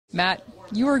Matt,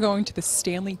 you are going to the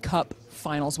Stanley Cup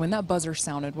Finals. When that buzzer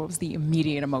sounded, what was the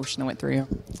immediate emotion that went through you?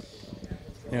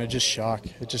 Just shock.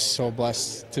 It's just so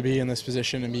blessed to be in this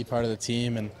position and be part of the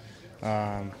team. And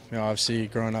obviously,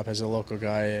 growing up as a local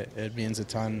guy, it means a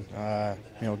ton.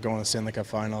 Going to the Stanley Cup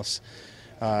Finals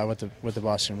with the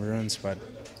Boston Bruins, but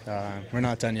we're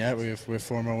not done yet. We have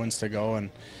 4 more wins to go, and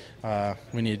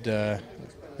we need a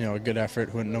good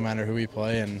effort no matter who we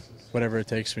play, and whatever it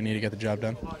takes, we need to get the job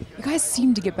done. You guys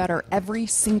seem to get better every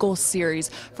single series.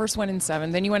 First win in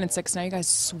 7, then you went in 6. Now you guys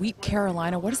sweep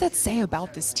Carolina. What does that say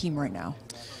about this team right now?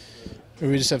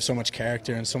 We just have so much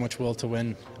character and so much will to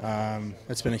win.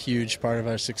 It's been a huge part of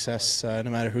our success. No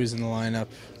matter who's in the lineup,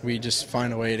 we just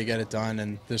find a way to get it done,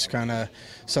 and there's kind of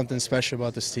something special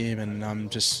about this team, and I'm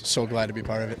just so glad to be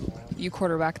part of it. You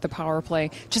quarterback the power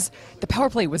play. Just the power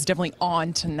play was definitely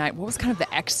on tonight. What was kind of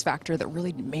the X factor that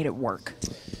really made it work?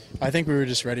 I think we were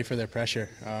just ready for their pressure.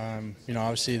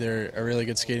 Obviously they're a really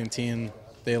good skating team.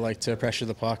 They like to pressure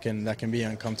the puck, and that can be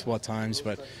uncomfortable at times,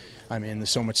 but I mean, there's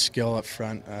so much skill up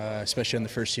front, especially in the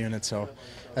first unit. So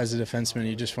as a defenseman,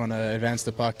 you just want to advance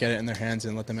the puck, get it in their hands,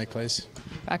 and let them make plays.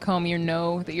 Back home, you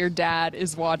know that your dad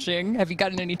is watching. Have you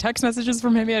gotten any text messages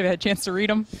from him yet? Have you had a chance to read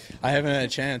them? I haven't had a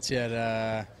chance yet.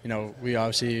 We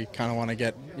obviously kind of want to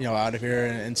get out of here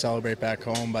and celebrate back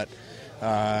home, but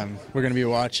we're going to be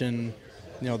watching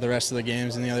the rest of the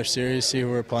games in the other series, see who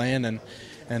we're playing,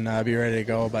 and be ready to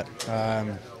go. But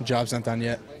the job's not done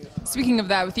yet. Speaking of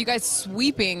that, with you guys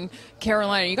sweeping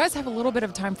Carolina, you guys have a little bit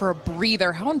of time for a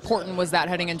breather. How important was that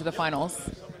heading into the finals?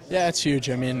 Yeah, it's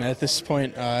huge. I mean, at this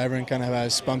point, everyone kind of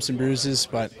has bumps and bruises,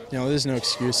 but there's no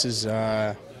excuses.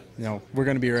 We're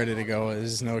going to be ready to go.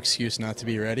 There's no excuse not to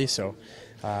be ready. So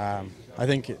I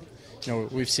think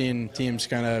we've seen teams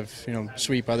kind of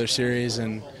sweep other series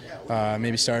and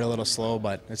maybe start a little slow,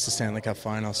 but it's the Stanley Cup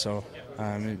Final. So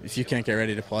if you can't get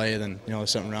ready to play, then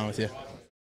there's something wrong with you.